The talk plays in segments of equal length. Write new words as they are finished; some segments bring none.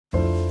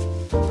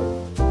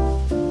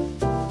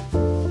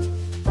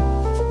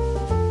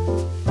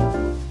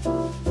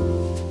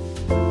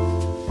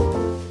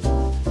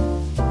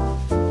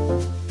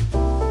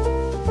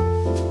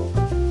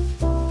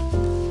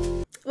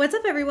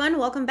everyone,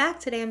 welcome back.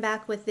 Today I'm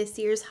back with this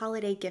year's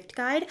holiday gift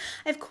guide.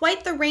 I have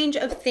quite the range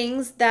of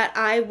things that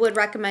I would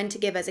recommend to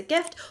give as a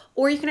gift,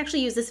 or you can actually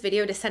use this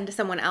video to send to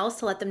someone else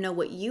to let them know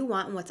what you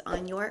want and what's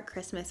on your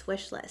Christmas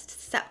wish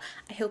list. So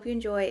I hope you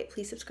enjoy.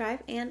 Please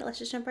subscribe and let's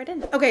just jump right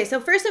in. Okay, so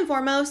first and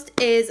foremost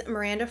is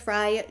Miranda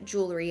Fry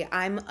jewelry.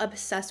 I'm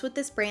obsessed with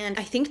this brand.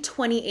 I think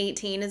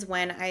 2018 is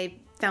when I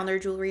found their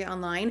jewelry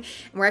online,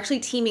 and we're actually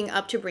teaming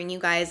up to bring you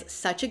guys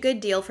such a good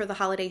deal for the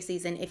holiday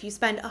season. If you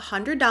spend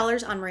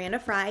 $100 on Miranda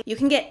Fry, you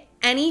can get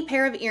any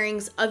pair of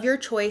earrings of your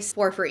choice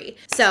for free.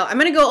 So I'm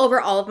gonna go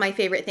over all of my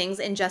favorite things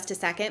in just a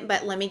second,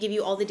 but let me give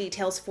you all the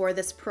details for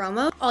this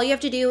promo. All you have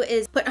to do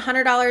is put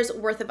 $100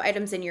 worth of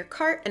items in your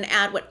cart and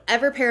add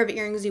whatever pair of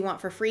earrings you want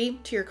for free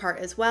to your cart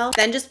as well.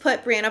 Then just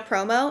put Brianna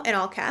promo in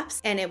all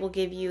caps and it will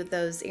give you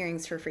those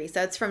earrings for free.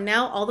 So it's from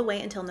now all the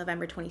way until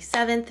November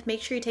 27th.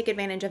 Make sure you take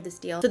advantage of this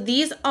deal. So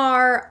these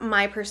are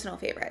my personal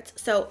favorites.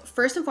 So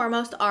first and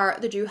foremost are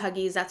the Drew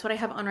Huggies. That's what I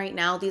have on right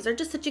now. These are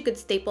just such a good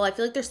staple. I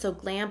feel like they're so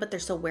glam, but they're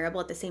so wearable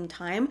at the same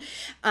time.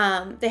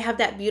 They have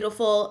that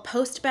beautiful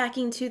post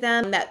backing to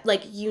them, that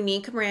like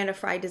unique Miranda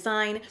Fry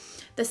design.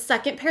 The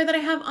second pair that I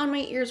have on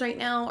my ears right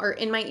now, or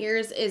in my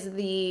ears, is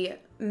the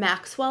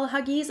Maxwell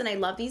Huggies, and I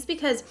love these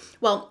because,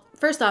 well,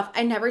 first off,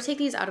 I never take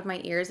these out of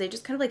my ears. They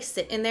just kind of like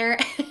sit in there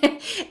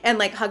and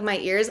like hug my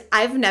ears.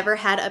 I've never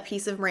had a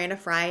piece of Miranda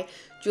Fry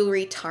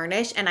jewelry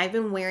tarnish, and I've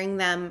been wearing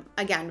them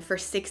again for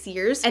 6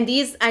 years, and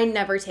these I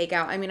never take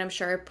out. I mean, I'm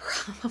sure I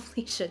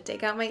probably should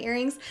take out my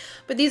earrings,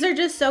 but these are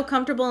just so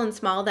comfortable and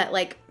small that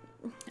like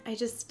I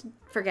just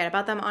forget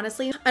about them,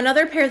 honestly.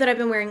 Another pair that I've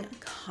been wearing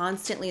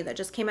constantly that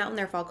just came out in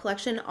their fall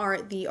collection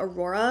are the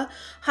Aurora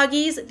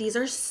Huggies. These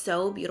are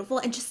so beautiful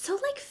and just so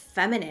like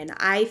feminine.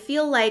 I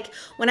feel like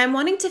when I'm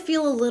wanting to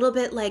feel a little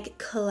bit like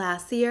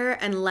classier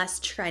and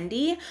less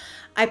trendy,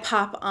 I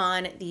pop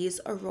on these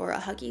Aurora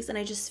Huggies and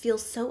I just feel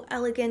so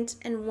elegant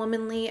and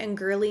womanly and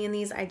girly in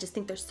these. I just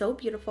think they're so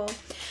beautiful.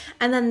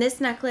 And then this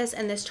necklace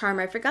and this charm,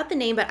 I forgot the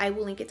name, but I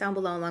will link it down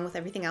below along with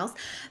everything else.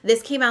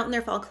 This came out in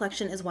their fall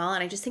collection as well,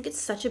 and I just think it's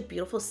such a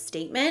beautiful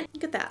statement.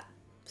 Look at that.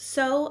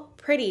 So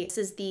pretty. This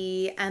is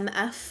the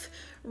MF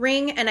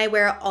ring, and I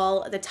wear it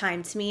all the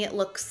time. To me, it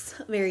looks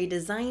very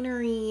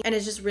designery and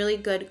it's just really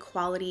good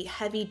quality,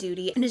 heavy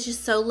duty, and it's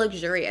just so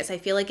luxurious. I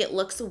feel like it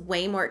looks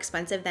way more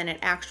expensive than it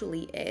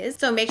actually is.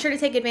 So make sure to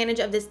take advantage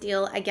of this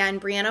deal. Again,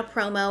 Brianna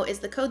promo is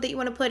the code that you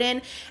want to put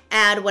in.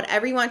 Add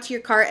whatever you want to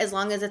your cart as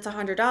long as it's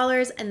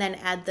 $100, and then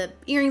add the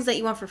earrings that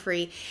you want for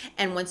free.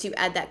 And once you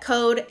add that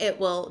code, it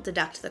will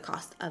deduct the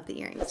cost of the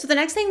earrings. So the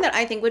next thing that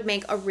I think would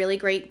make a really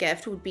great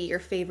gift would be your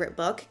favorite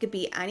book. It could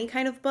be any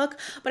kind of book,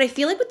 but I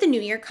feel like with the new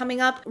year coming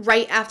up,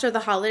 right after the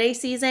holiday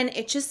season,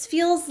 it just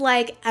feels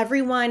like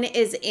everyone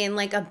is in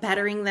like a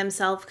bettering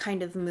themselves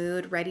kind of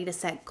mood, ready to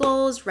set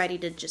goals, ready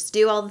to just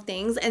do all the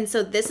things. And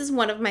so this is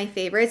one of my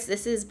favorites.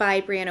 This is by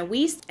Brianna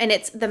Wishlist, and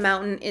it's The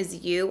Mountain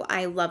Is You.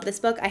 I love this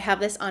book. I have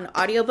this on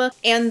audiobook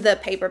and the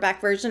paperback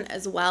version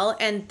as well.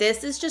 And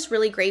this is just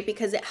really great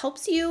because it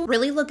helps you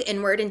really look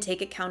inward and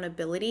take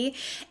accountability.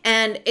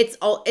 And it's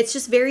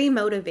just very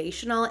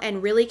motivational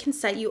and really can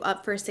set you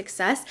up for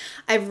success.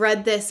 I've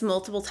read this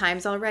multiple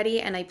times already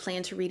and I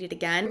plan to read it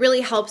again. It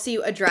really helps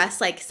you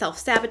address like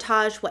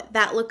self-sabotage, what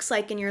that looks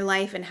like in your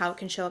life and how it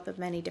can show up in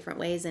many different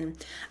ways. And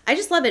I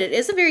just love it. It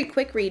is a very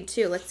quick read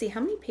too. Let's see, how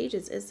many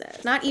pages is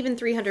it? Not even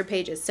 300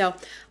 pages. So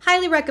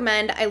highly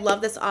recommend. I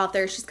love this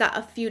author. She's got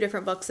a few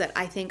different books that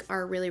I think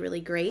are really,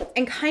 really great.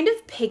 And kind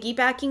of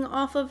piggybacking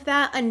off of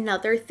that,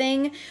 another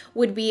thing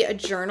would be a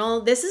journal.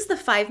 This is the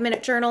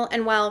 5-minute journal.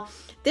 And while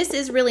this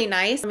is really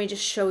nice, let me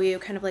just show you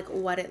kind of like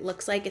what it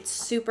looks like. It's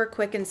super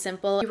quick and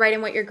simple. You write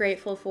in what you're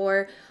grateful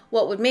for,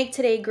 what would make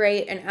today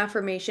great, and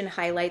affirmation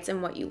highlights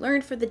and what you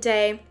learned for the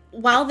day.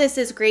 While this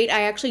is great,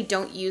 I actually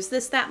don't use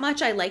this that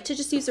much. I like to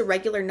just use a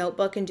regular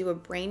notebook and do a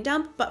brain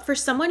dump. But for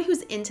someone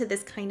who's into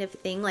this kind of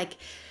thing, like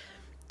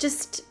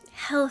just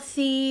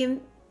healthy,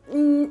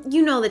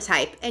 you know the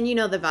type and you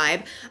know the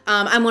vibe.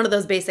 I'm one of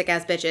those basic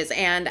ass bitches,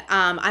 and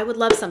I would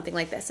love something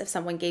like this if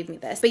someone gave me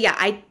this. But yeah,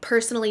 I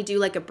personally do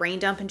like a brain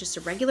dump and just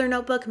a regular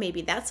notebook.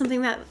 Maybe that's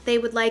something that they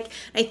would like.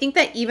 I think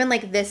that even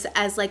like this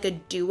as like a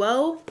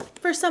duo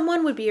for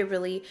someone would be a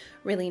really,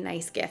 really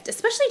nice gift,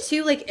 especially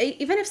too, like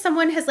even if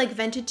someone has like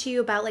vented to you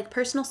about like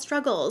personal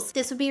struggles,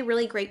 this would be a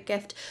really great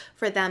gift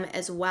for them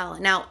as well.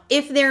 Now,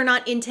 if they're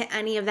not into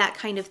any of that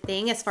kind of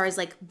thing, as far as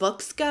like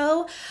books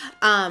go,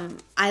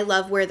 I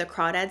love Where the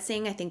Crawdads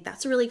Sing. I think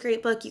that's a really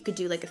great book. You could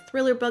do like a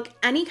thriller book,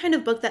 any kind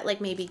of book that like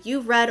maybe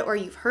you've read or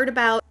you've heard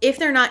about. If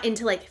they're not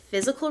into like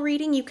physical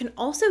reading, you can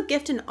also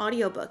gift an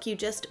audiobook. You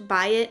just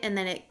buy it and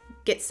then it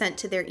gets sent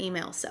to their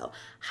email. So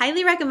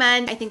highly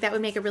recommend. I think that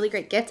would make a really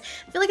great gift.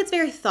 I feel like it's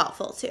very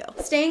thoughtful too.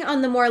 Staying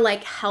on the more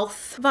like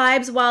health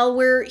vibes while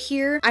we're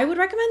here, I would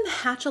recommend the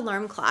Hatch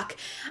alarm clock.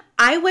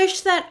 I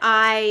wish that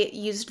I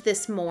used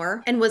this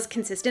more and was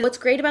consistent. What's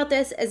great about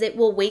this is it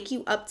will wake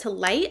you up to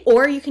light,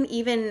 or you can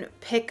even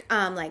pick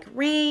like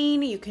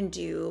rain, you can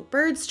do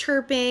birds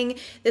chirping.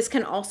 This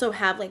can also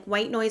have like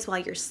white noise while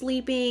you're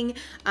sleeping,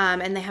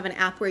 and they have an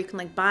app where you can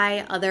like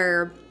buy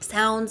other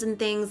sounds and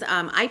things.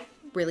 I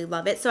really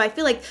love it. So I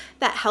feel like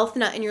that health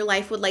nut in your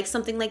life would like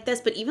something like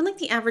this, but even like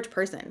the average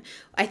person,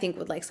 I think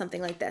would like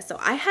something like this. So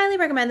I highly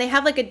recommend. They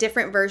have like a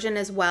different version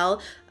as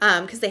well,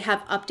 because they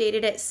have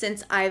updated it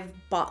since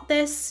I've bought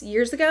this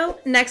years ago.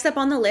 Next up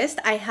on the list,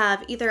 I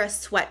have either a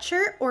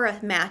sweatshirt or a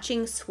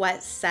matching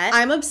sweat set.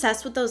 I'm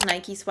obsessed with those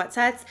Nike sweat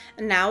sets.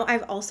 And now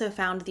I've also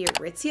found the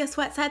Aritzia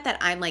sweat set that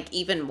I'm like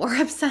even more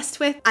obsessed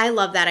with. I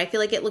love that. I feel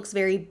like it looks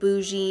very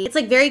bougie. It's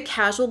like very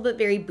casual, but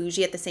very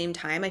bougie at the same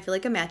time. I feel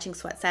like a matching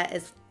sweat set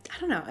is, I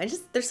don't know,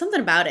 there's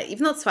something about it.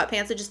 Even though it's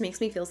sweatpants, it just makes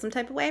me feel some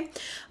type of way.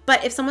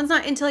 But if someone's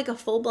not into like a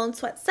full-blown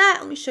sweat set,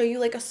 let me show you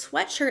like a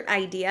sweatshirt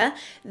idea.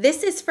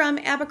 This is from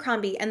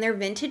Abercrombie, and their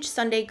vintage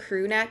Sunday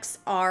crew necks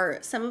are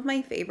some of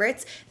my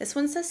favorites. This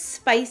one says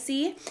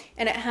spicy,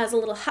 and it has a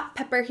little hot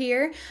pepper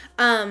here.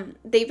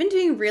 They've been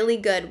doing really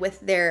good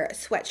with their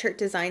sweatshirt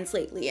designs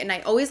lately, and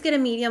I always get a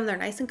medium. They're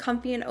nice and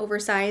comfy and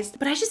oversized,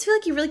 but I just feel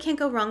like you really can't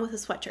go wrong with a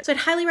sweatshirt. So I'd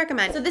highly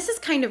recommend. So this is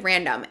kind of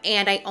random,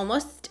 and I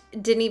almost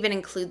didn't even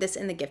include this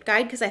in the gift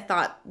guide because I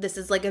thought this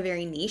is like a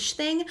very niche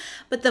thing.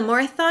 But the more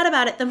I thought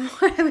about it, the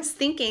more I was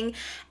thinking,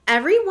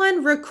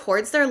 everyone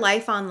records their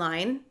life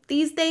online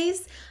these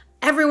days.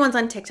 Everyone's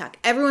on TikTok,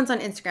 everyone's on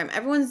Instagram,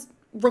 everyone's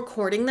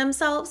recording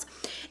themselves.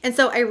 And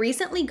so I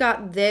recently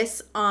got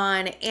this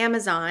on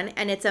Amazon,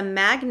 and it's a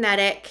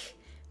magnetic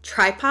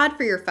tripod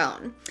for your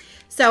phone.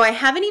 So I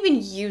haven't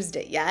even used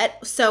it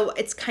yet. So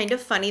it's kind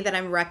of funny that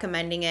I'm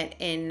recommending it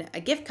in a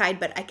gift guide,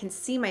 but I can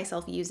see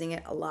myself using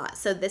it a lot.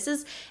 So this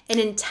is an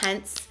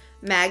intense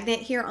magnet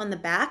here on the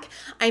back.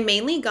 I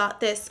mainly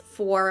got this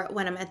for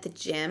when I'm at the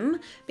gym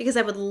because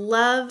I would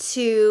love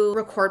to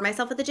record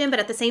myself at the gym, but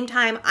at the same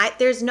time,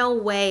 there's no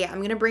way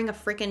I'm gonna bring a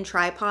freaking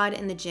tripod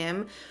in the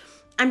gym.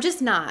 I'm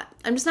just not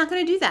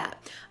gonna do that.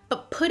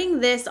 But putting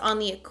this on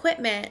the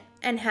equipment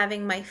and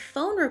having my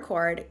phone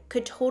record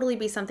could totally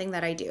be something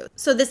that I do.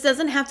 So this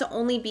doesn't have to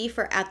only be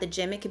for at the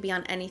gym. It could be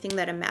on anything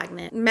that a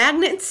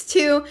magnets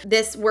to.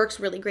 This works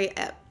really great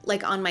at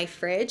like on my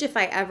fridge if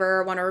I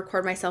ever want to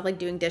record myself like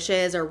doing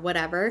dishes or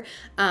whatever.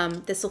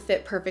 This will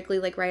fit perfectly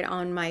like right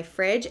on my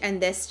fridge,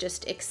 and this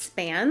just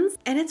expands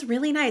and it's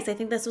really nice. I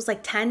think this was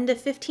like $10 to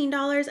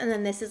 $15, and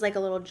then this is like a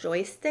little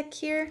joystick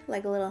here,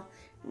 like a little,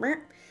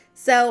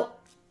 so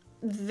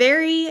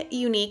very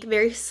unique,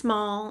 very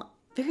small,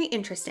 very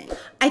interesting.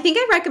 I think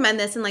I recommend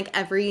this in like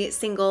every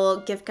single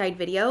gift guide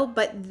video,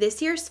 but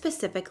this year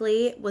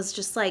specifically was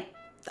just like,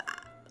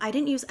 I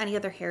didn't use any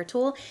other hair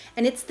tool,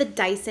 and it's the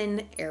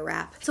Dyson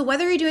Airwrap. So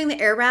whether you're doing the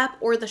Airwrap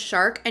or the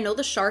Shark, I know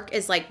the Shark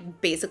is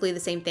like basically the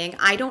same thing.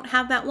 I don't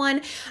have that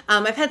one.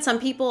 I've had some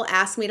people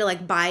ask me to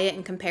like buy it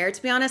and compare.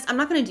 To be honest, I'm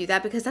not gonna do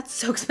that because that's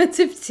so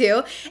expensive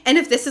too. And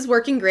if this is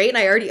working great and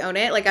I already own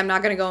it, like I'm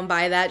not gonna go and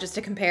buy that just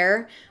to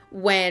compare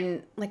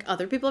when like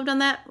other people have done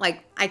that.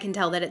 Like I can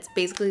tell that it's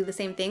basically the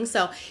same thing.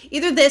 So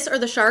either this or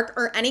the Shark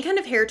or any kind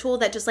of hair tool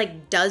that just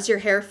like does your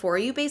hair for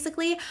you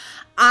basically.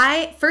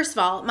 First of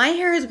all, my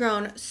hair has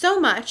grown so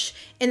much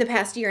in the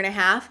past year and a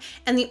half,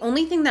 and the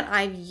only thing that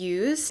I've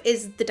used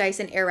is the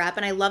Dyson Airwrap,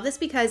 and I love this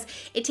because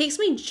it takes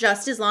me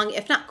just as long,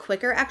 if not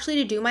quicker actually,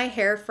 to do my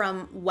hair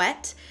from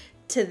wet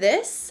to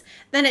this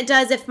than it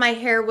does if my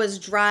hair was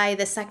dry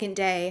the second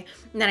day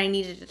and then I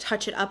needed to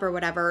touch it up or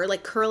whatever, or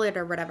like curl it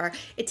or whatever.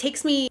 It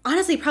takes me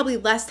honestly probably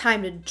less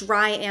time to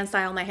dry and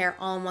style my hair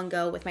all in one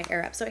go with my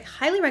Airwrap. So I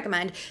highly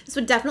recommend. This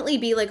would definitely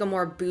be like a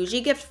more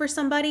bougie gift for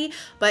somebody,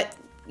 but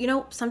you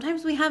know,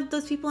 sometimes we have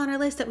those people on our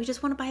list that we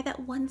just want to buy that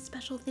one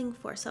special thing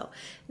for. So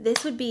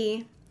this would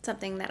be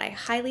something that I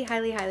highly,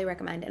 highly, highly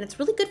recommend. And it's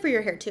really good for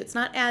your hair too. It's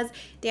not as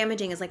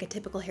damaging as like a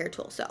typical hair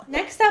tool. So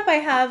next up, I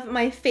have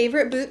my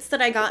favorite boots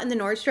that I got in the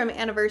Nordstrom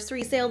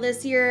anniversary sale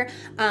this year.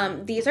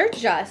 These are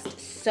just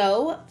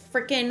so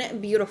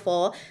freaking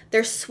beautiful.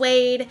 They're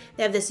suede.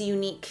 They have this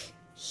unique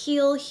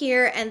heel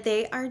here, and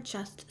they are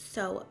just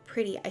so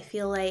pretty. I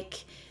feel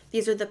like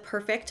these are the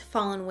perfect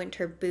fall and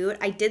winter boot.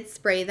 I did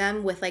spray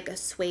them with like a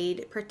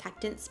suede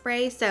protectant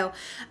spray so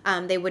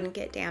they wouldn't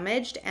get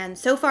damaged. And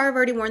so far I've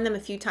already worn them a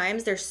few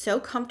times. They're so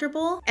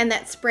comfortable, and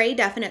that spray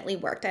definitely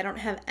worked. I don't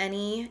have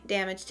any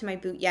damage to my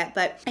boot yet,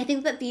 but I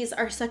think that these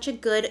are such a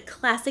good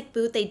classic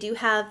boot. They do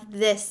have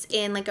this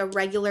in like a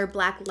regular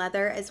black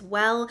leather as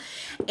well,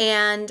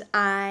 and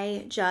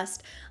I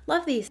just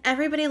love these.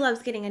 Everybody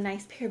loves getting a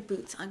nice pair of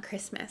boots on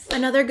Christmas.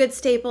 Another good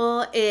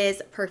staple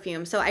is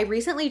perfume. So I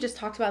recently just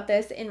talked about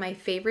this in my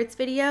favorites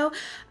video,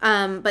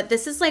 but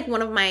this is like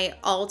one of my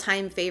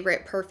all-time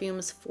favorite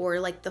perfumes for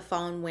like the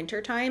fall and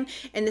winter time.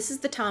 And this is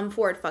the Tom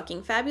Ford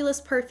Fucking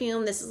Fabulous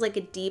perfume. This is like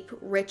a deep,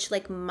 rich,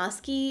 like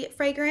musky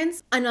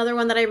fragrance. Another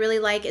one that I really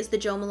like is the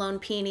Jo Malone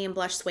Peony and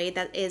Blush Suede.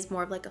 That is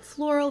more of like a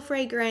floral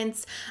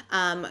fragrance.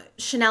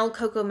 Chanel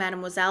Coco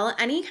Mademoiselle,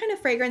 any kind of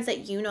fragrance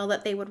that you know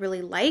that they would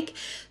really like.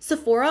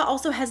 Sephora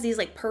also has these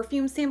like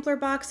perfume sampler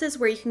boxes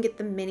where you can get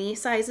the mini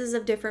sizes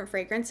of different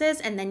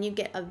fragrances, and then you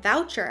get a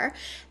voucher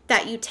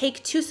that you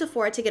take to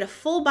Sephora to get a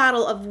full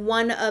bottle of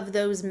one of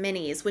those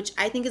minis, which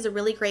I think is a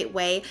really great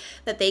way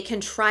that they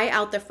can try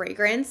out the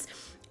fragrance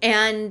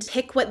and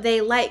pick what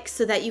they like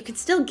so that you can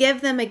still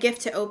give them a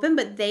gift to open,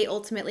 but they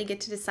ultimately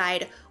get to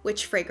decide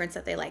which fragrance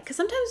that they like. Because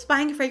sometimes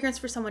buying a fragrance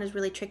for someone is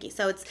really tricky.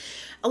 So it's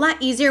a lot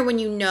easier when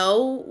you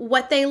know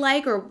what they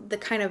like or the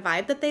kind of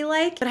vibe that they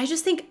like. But I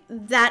just think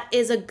that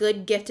is a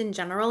good gift in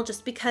general,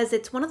 just because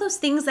it's one of those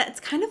things that it's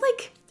kind of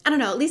like, I don't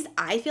know, at least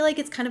I feel like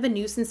it's kind of a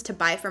nuisance to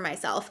buy for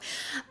myself.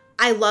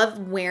 I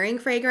love wearing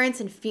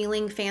fragrance and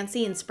feeling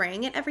fancy and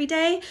spraying it every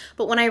day,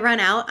 but when I run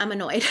out, I'm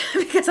annoyed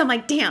because I'm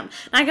like, damn,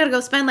 I gotta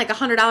go spend like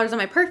 $100 on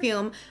my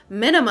perfume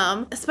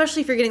minimum,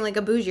 especially if you're getting like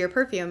a bougier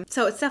perfume.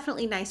 So it's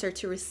definitely nicer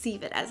to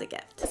receive it as a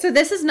gift. So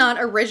this is not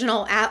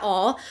original at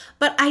all,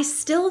 but I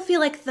still feel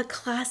like the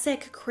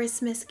classic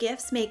Christmas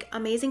gifts make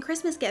amazing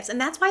Christmas gifts, and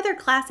that's why they're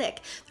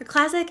classic. They're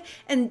classic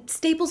and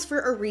staples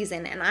for a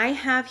reason. And I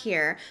have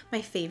here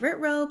my favorite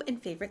robe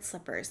and favorite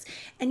slippers.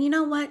 And you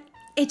know what?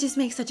 It just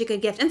makes such a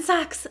good gift. And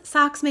socks.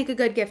 Socks make a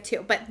good gift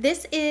too. But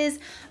this is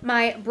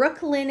my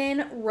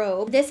Brooklinen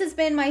robe. This has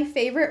been my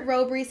favorite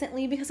robe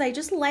recently because I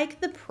just like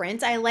the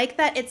print. I like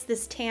that it's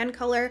this tan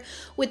color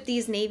with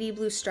these navy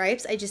blue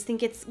stripes. I just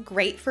think it's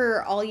great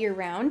for all year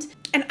round.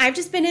 And I've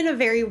just been in a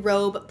very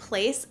robe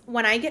place.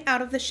 When I get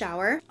out of the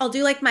shower, I'll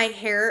do like my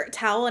hair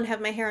towel and have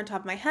my hair on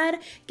top of my head,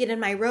 get in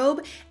my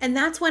robe. And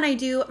that's when I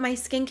do my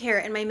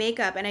skincare and my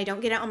makeup and I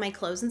don't get out on my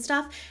clothes and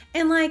stuff.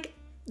 And like,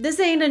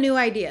 this ain't a new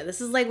idea. This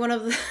is like one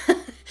of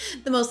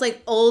the most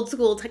like old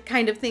school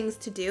kind of things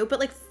to do. But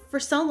like for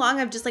so long,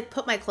 I've just like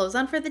put my clothes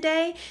on for the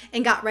day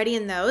and got ready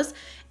in those.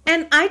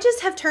 And I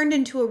just have turned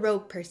into a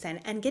robe person,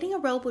 and getting a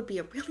robe would be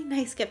a really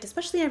nice gift,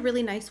 especially a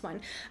really nice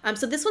one.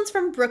 So this one's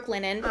from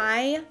Brooklinen.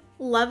 I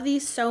love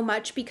these so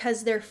much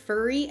because they're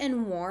furry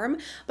and warm,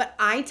 but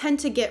I tend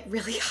to get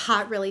really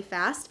hot really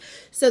fast.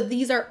 So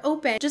these are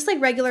open, just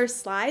like regular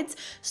slides.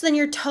 So then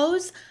your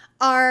toes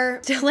are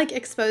still like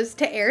exposed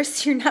to air,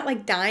 so you're not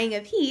like dying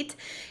of heat.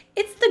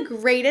 It's the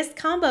greatest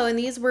combo, and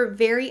these were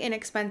very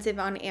inexpensive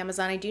on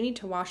Amazon. I do need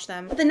to wash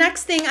them. The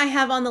next thing I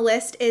have on the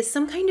list is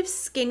some kind of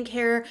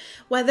skincare,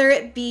 whether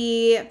it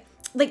be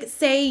like,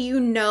 say you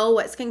know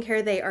what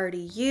skincare they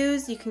already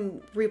use, you can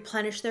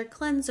replenish their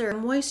cleanser,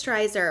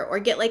 moisturizer, or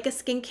get like a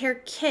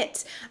skincare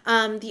kit.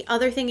 The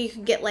other thing, you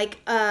can get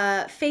like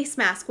a face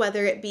mask,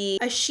 whether it be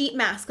a sheet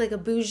mask, like a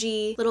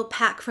bougie little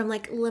pack from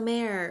like La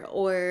Mer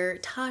or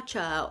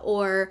Tatcha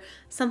or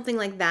something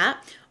like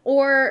that,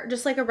 or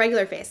just like a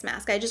regular face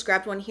mask. I just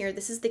grabbed one here.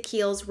 This is the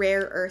Kiehl's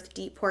Rare Earth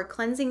Deep Pore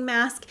Cleansing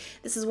Mask.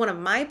 This is one of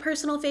my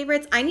personal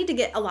favorites. I need to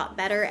get a lot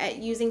better at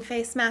using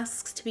face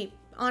masks, to be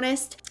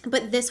honest,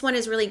 but this one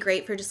is really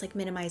great for just like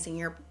minimizing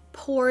your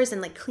pores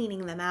and like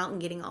cleaning them out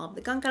and getting all of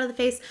the gunk out of the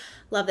face.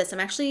 Love this.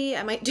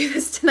 I might do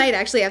this tonight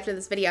actually after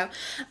this video.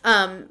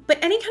 But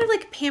any kind of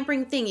like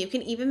pampering thing, you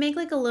can even make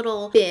like a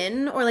little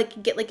bin or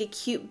like get like a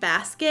cute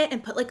basket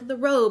and put like the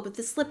robe,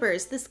 the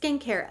slippers, the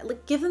skincare,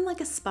 like give them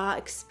like a spa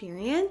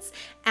experience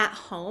at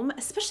home,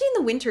 especially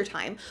in the winter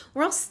time.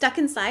 We're all stuck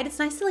inside. It's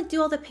nice to like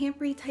do all the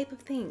pampery type of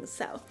things.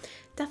 So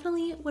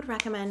definitely would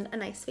recommend a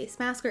nice face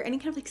mask or any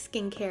kind of like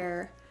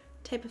skincare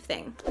type of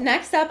thing.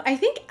 Next up, I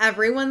think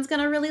everyone's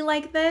gonna really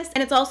like this,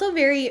 and it's also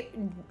very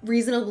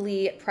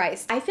reasonably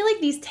priced. I feel like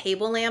these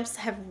table lamps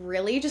have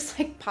really just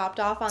like popped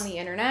off on the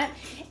internet,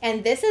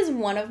 and this is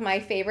one of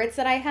my favorites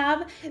that I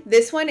have.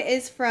 This one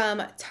is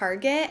from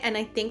Target, and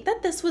I think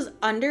that this was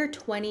under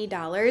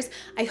 $20.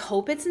 I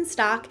hope it's in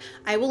stock.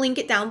 I will link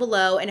it down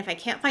below, and if I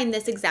can't find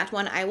this exact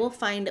one, I will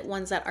find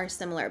ones that are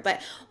similar.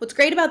 But what's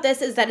great about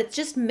this is that it's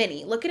just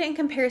mini. Look at it in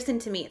comparison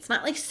to me. It's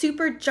not like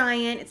super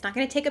giant. It's not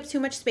gonna take up too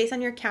much space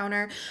on your counter,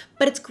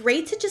 but it's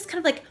great to just kind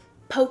of like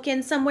poke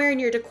in somewhere in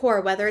your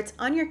decor, whether it's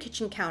on your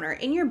kitchen counter,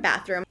 in your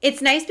bathroom.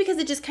 It's nice because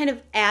it just kind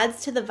of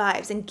adds to the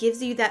vibes and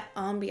gives you that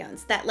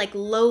ambiance, that like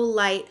low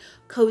light,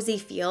 cozy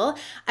feel.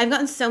 I've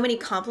gotten so many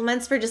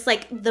compliments for just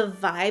like the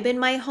vibe in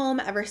my home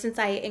ever since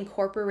I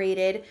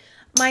incorporated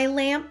my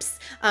lamps.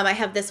 I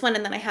have this one,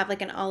 and then I have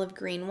like an olive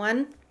green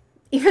one.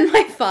 Even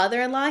my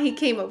father-in-law, he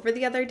came over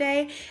the other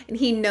day and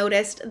he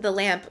noticed the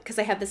lamp because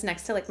I have this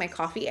next to like my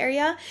coffee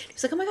area.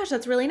 He's like, oh my gosh,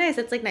 that's really nice.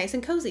 It's like nice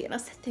and cozy. And I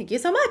said, thank you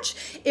so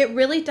much. It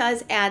really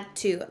does add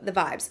to the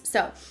vibes.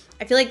 So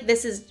I feel like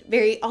this is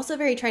also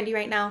very trendy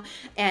right now.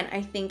 And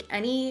I think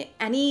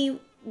any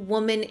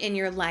woman in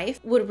your life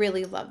would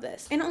really love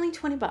this, and only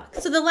 20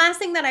 bucks. So the last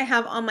thing that I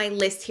have on my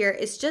list here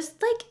is just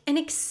like an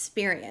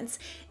experience.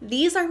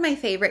 These are my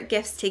favorite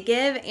gifts to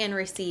give and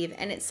receive,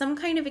 and it's some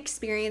kind of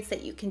experience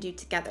that you can do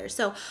together.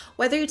 So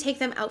whether you take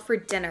them out for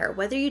dinner,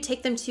 whether you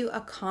take them to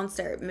a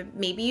concert,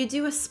 maybe you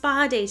do a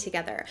spa day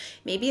together,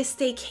 maybe a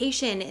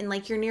staycation in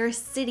like your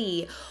nearest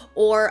city,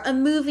 or a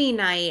movie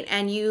night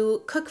and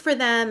you cook for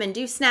them and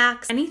do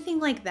snacks, anything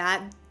like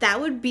that, that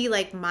would be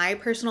like my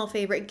personal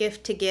favorite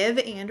gift to give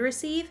and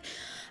receive.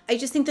 I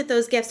just think that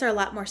those gifts are a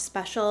lot more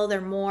special. They're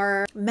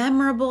more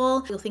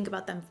memorable. You'll think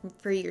about them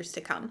for years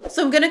to come.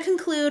 So I'm gonna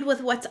conclude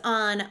with what's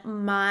on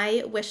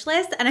my wish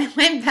list. And I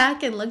went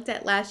back and looked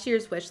at last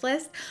year's wish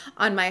list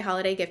on my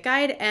holiday gift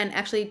guide. And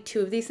actually 2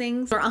 of these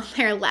things were on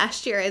there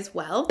last year as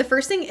well. The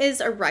first thing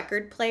is a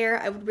record player.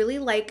 I would really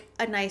like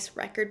a nice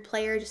record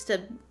player just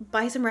to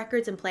buy some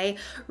records and play.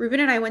 Ruben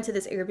and I went to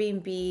this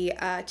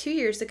Airbnb 2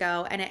 years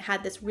ago, and it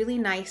had this really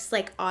nice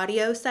like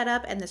audio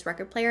setup and this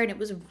record player, and it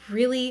was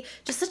really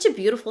just such a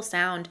beautiful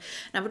sound.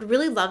 And I would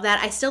really love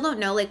that. I still don't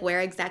know like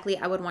where exactly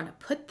I would want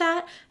to put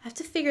that. I have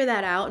to figure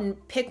that out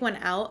and pick one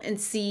out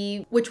and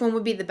see which one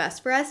would be the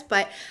best for us,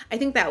 but I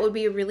think that would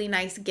be a really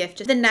nice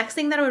gift. The next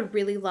thing that I would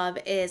really love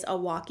is a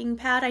walking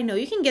pad. I know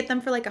you can get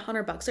them for like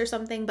 $100 or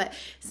something, but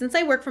since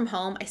I work from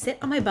home, I sit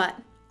on my butt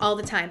all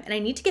the time, and I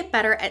need to get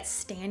better at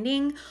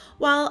standing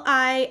while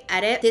I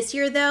edit. This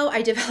year though,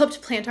 I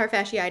developed plantar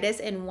fasciitis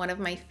in one of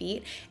my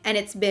feet, and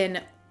it's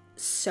been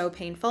so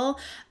painful.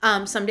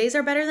 Some days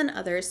are better than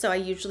others, so I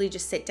usually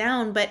just sit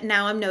down, but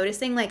now I'm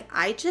noticing like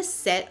I just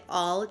sit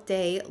all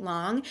day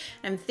long,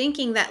 and I'm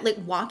thinking that like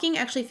walking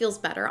actually feels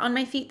better on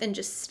my feet than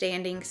just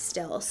standing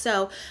still.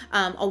 So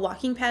a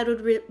walking pad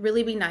would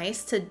really be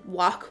nice to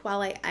walk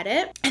while I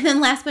edit. And then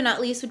last but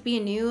not least would be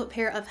a new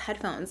pair of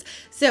headphones.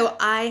 So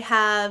I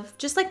have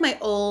just like my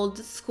old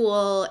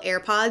school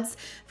AirPods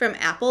from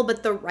Apple,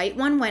 but the right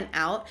one went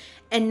out.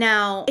 And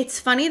now it's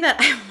funny that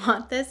I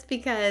want this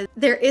because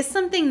there is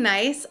something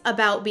nice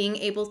about being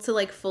able to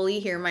like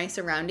fully hear my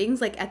surroundings.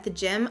 Like at the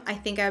gym, I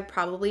think I would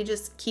probably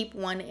just keep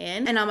one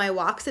in, and on my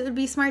walks, it would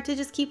be smart to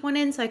just keep one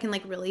in so I can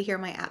like really hear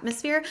my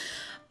atmosphere.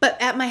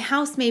 But at my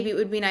house, maybe it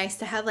would be nice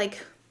to have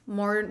like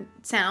more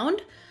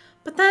sound.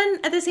 But then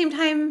at the same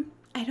time,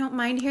 I don't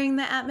mind hearing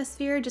the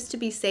atmosphere just to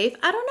be safe.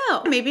 I don't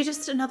know. Maybe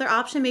just another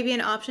option, maybe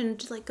an option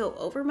to like go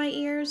over my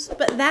ears.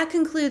 But that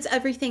concludes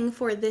everything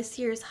for this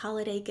year's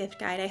holiday gift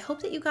guide. I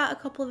hope that you got a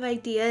couple of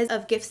ideas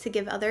of gifts to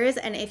give others.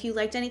 And if you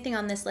liked anything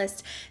on this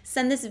list,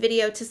 send this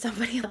video to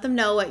somebody. Let them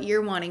know what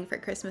you're wanting for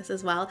Christmas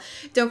as well.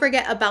 Don't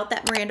forget about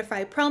that Miranda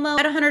Fry promo.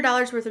 Add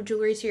 $100 worth of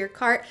jewelry to your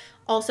cart.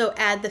 Also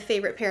add the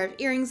favorite pair of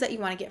earrings that you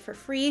want to get for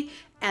free.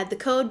 Add the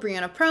code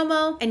Brianna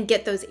promo and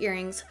get those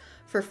earrings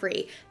for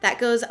free. That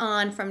goes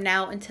on from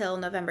now until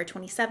November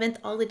 27th.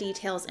 All the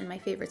details and my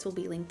favorites will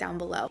be linked down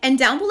below. And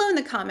down below in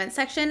the comment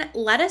section,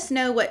 let us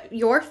know what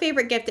your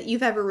favorite gift that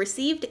you've ever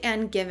received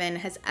and given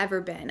has ever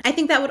been. I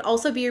think that would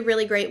also be a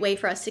really great way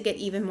for us to get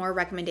even more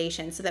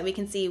recommendations so that we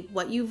can see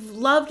what you've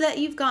loved that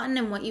you've gotten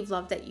and what you've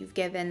loved that you've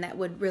given that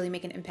would really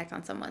make an impact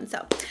on someone.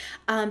 So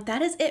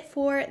that is it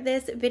for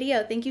this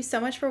video. Thank you so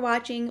much for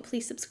watching.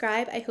 Please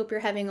subscribe. I hope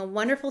you're having a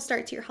wonderful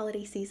start to your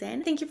holiday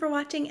season. Thank you for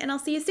watching, and I'll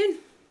see you soon.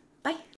 Bye.